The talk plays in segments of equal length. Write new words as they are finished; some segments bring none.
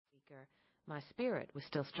My spirit was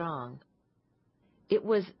still strong. It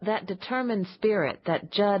was that determined spirit,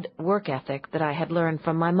 that Judd work ethic that I had learned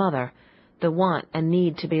from my mother, the want and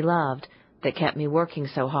need to be loved, that kept me working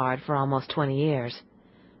so hard for almost 20 years.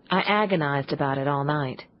 I agonized about it all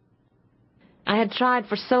night. I had tried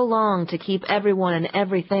for so long to keep everyone and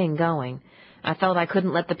everything going. I felt I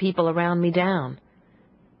couldn't let the people around me down.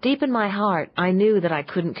 Deep in my heart, I knew that I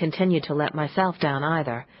couldn't continue to let myself down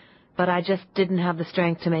either, but I just didn't have the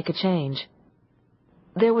strength to make a change.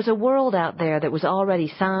 There was a world out there that was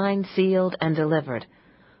already signed, sealed, and delivered.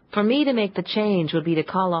 For me to make the change would be to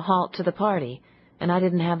call a halt to the party, and I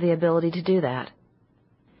didn't have the ability to do that.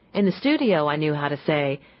 In the studio, I knew how to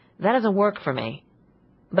say, "That doesn't work for me."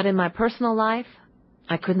 But in my personal life,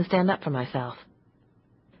 I couldn't stand up for myself.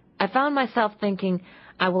 I found myself thinking,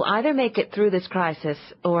 I will either make it through this crisis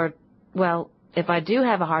or, well, if I do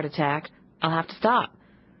have a heart attack, I'll have to stop.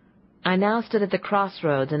 I now stood at the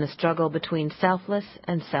crossroads in a struggle between selfless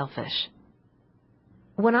and selfish.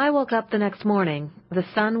 When I woke up the next morning, the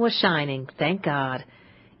sun was shining, thank God.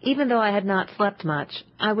 Even though I had not slept much,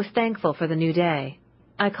 I was thankful for the new day.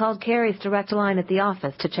 I called Carrie's direct line at the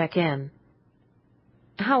office to check in.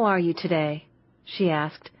 "How are you today?" she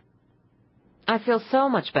asked. "I feel so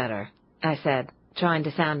much better," I said, trying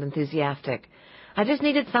to sound enthusiastic. "I just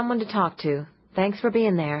needed someone to talk to. Thanks for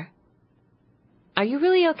being there." "Are you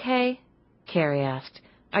really okay?" Carrie asked.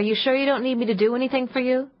 "Are you sure you don't need me to do anything for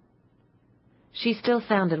you?" She still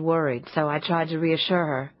sounded worried, so I tried to reassure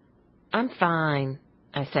her. "I'm fine,"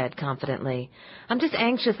 I said confidently. "I'm just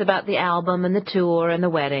anxious about the album and the tour and the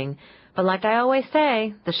wedding, but like I always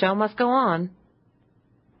say, the show must go on."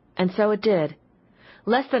 And so it did.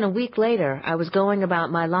 Less than a week later, I was going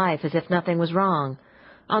about my life as if nothing was wrong.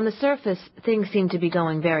 On the surface, things seemed to be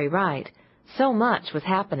going very right. So much was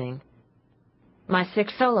happening. My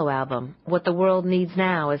 6th solo album, What the World Needs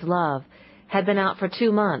Now Is Love, had been out for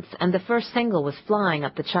 2 months, and the first single was flying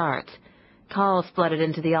up the charts. Calls flooded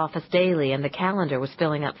into the office daily, and the calendar was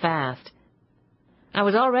filling up fast. I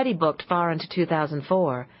was already booked far into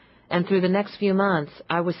 2004, and through the next few months,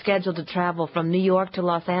 I was scheduled to travel from New York to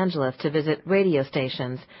Los Angeles to visit radio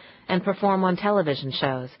stations and perform on television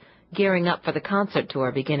shows, gearing up for the concert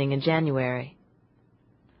tour beginning in January.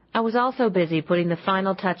 I was also busy putting the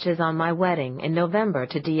final touches on my wedding in November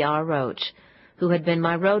to D.R. Roach, who had been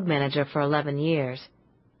my road manager for 11 years.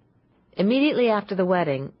 Immediately after the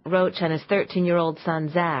wedding, Roach and his 13-year-old son,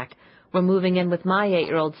 Zach, were moving in with my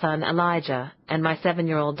 8-year-old son, Elijah, and my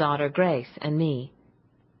 7-year-old daughter, Grace, and me.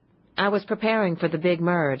 I was preparing for the big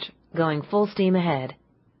merge, going full steam ahead.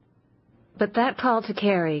 But that call to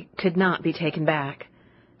Carrie could not be taken back.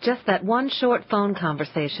 Just that one short phone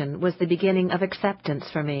conversation was the beginning of acceptance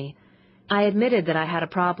for me. I admitted that I had a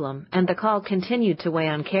problem, and the call continued to weigh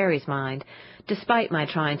on Carrie's mind, despite my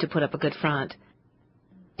trying to put up a good front.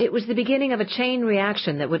 It was the beginning of a chain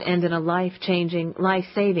reaction that would end in a life-changing,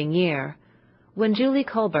 life-saving year. When Julie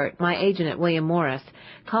Colbert, my agent at William Morris,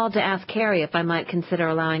 called to ask Carrie if I might consider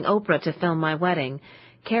allowing Oprah to film my wedding,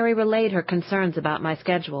 Carrie relayed her concerns about my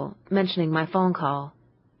schedule, mentioning my phone call.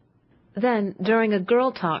 Then, during a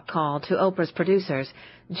girl talk call to Oprah's producers,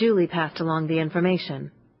 Julie passed along the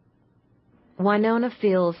information. "Wynonna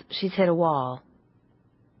feels she's hit a wall."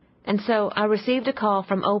 And so I received a call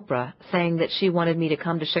from Oprah saying that she wanted me to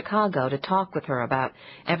come to Chicago to talk with her about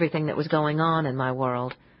everything that was going on in my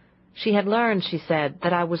world. She had learned, she said,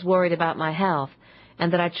 that I was worried about my health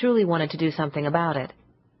and that I truly wanted to do something about it.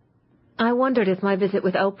 I wondered if my visit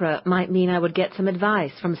with Oprah might mean I would get some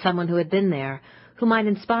advice from someone who had been there, who might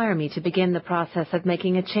inspire me to begin the process of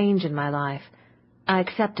making a change in my life. I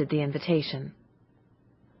accepted the invitation.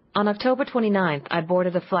 On October 29th, I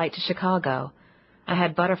boarded a flight to Chicago. I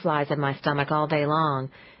had butterflies in my stomach all day long,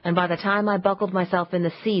 and by the time I buckled myself in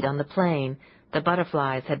the seat on the plane, the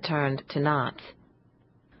butterflies had turned to knots.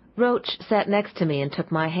 Roach sat next to me and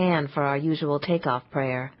took my hand for our usual takeoff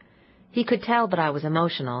prayer. He could tell that I was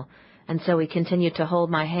emotional, and so he continued to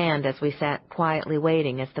hold my hand as we sat quietly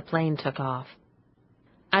waiting as the plane took off.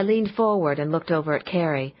 I leaned forward and looked over at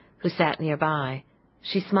Carrie, who sat nearby.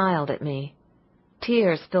 She smiled at me.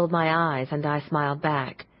 Tears filled my eyes, and I smiled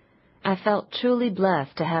back. I felt truly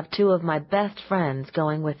blessed to have 2 of my best friends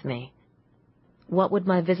going with me. What would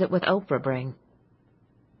my visit with Oprah bring?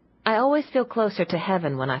 I always feel closer to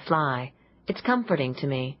heaven when I fly. It's comforting to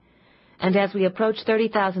me. And as we approached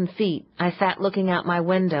 30,000 feet, I sat looking out my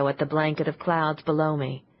window at the blanket of clouds below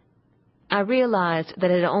me. I realized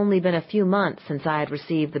that it had only been a few months since I had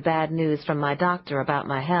received the bad news from my doctor about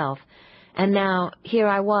my health, and now here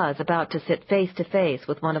I was about to sit face to face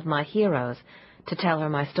with one of my heroes to tell her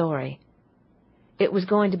my story. It was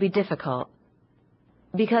going to be difficult.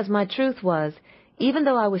 Because my truth was, even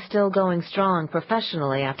though I was still going strong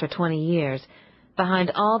professionally after 20 years,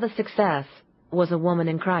 behind all the success was a woman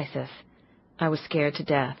in crisis. I was scared to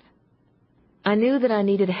death. I knew that I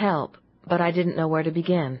needed help, but I didn't know where to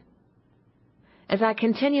begin. As I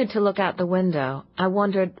continued to look out the window, I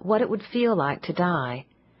wondered what it would feel like to die.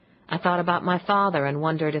 I thought about my father and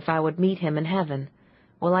wondered if I would meet him in heaven.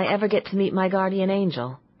 Will I ever get to meet my guardian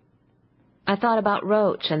angel? I thought about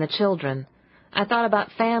Roach and the children. I thought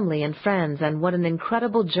about family and friends and what an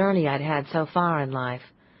incredible journey I'd had so far in life.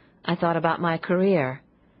 I thought about my career.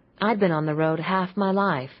 I'd been on the road half my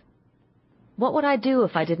life. What would I do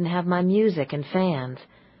if I didn't have my music and fans?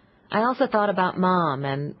 I also thought about Mom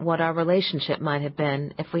and what our relationship might have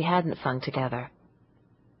been if we hadn't sung together.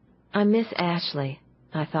 I miss Ashley,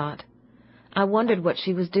 I thought. I wondered what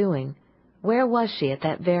she was doing. Where was she at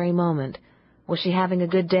that very moment? Was she having a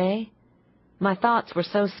good day? My thoughts were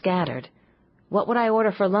so scattered. What would I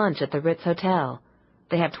order for lunch at the Ritz Hotel?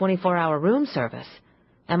 They have 24-hour room service.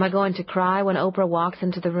 Am I going to cry when Oprah walks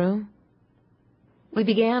into the room? We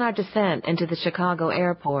began our descent into the Chicago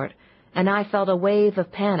airport, and I felt a wave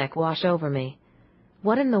of panic wash over me.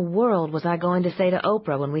 What in the world was I going to say to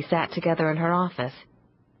Oprah when we sat together in her office?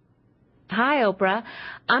 "Hi, Oprah.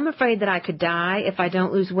 I'm afraid that I could die if I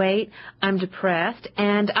don't lose weight. I'm depressed,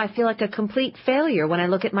 and I feel like a complete failure when I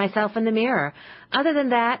look at myself in the mirror. Other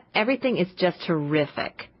than that, everything is just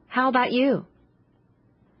terrific. How about you?"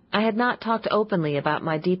 I had not talked openly about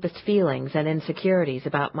my deepest feelings and insecurities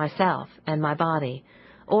about myself and my body,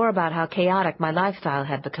 or about how chaotic my lifestyle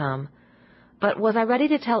had become. But was I ready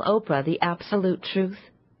to tell Oprah the absolute truth?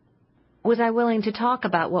 Was I willing to talk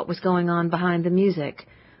about what was going on behind the music,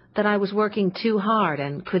 that I was working too hard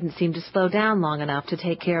and couldn't seem to slow down long enough to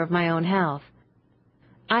take care of my own health?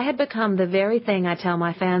 I had become the very thing I tell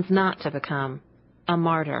my fans not to become, a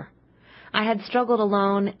martyr. I had struggled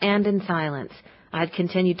alone and in silence. I had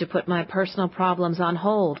continued to put my personal problems on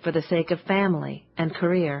hold for the sake of family and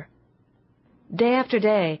career. Day after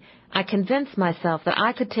day, I convinced myself that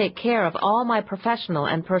I could take care of all my professional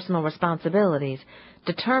and personal responsibilities,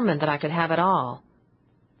 determined that I could have it all.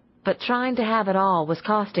 But trying to have it all was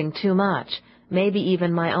costing too much, maybe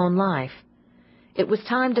even my own life. It was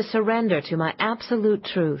time to surrender to my absolute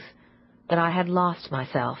truth, that I had lost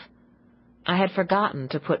myself. I had forgotten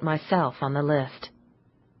to put myself on the list.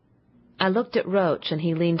 I looked at Roach, and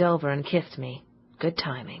he leaned over and kissed me. Good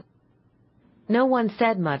timing. No one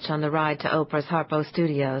said much on the ride to Oprah's Harpo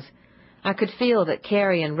Studios. I could feel that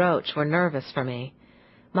Carrie and Roach were nervous for me.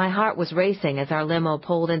 My heart was racing as our limo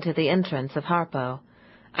pulled into the entrance of Harpo.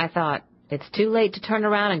 I thought, it's too late to turn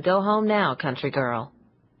around and go home now, country girl.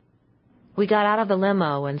 We got out of the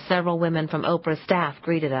limo, and several women from Oprah's staff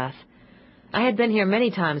greeted us. I had been here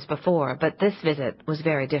many times before, but this visit was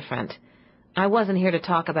very different. I wasn't here to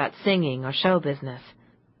talk about singing or show business.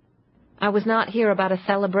 I was not here about a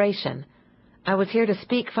celebration. I was here to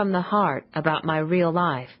speak from the heart about my real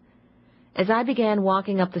life. As I began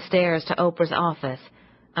walking up the stairs to Oprah's office,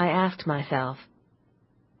 I asked myself,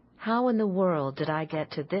 how in the world did I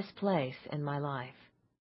get to this place in my life?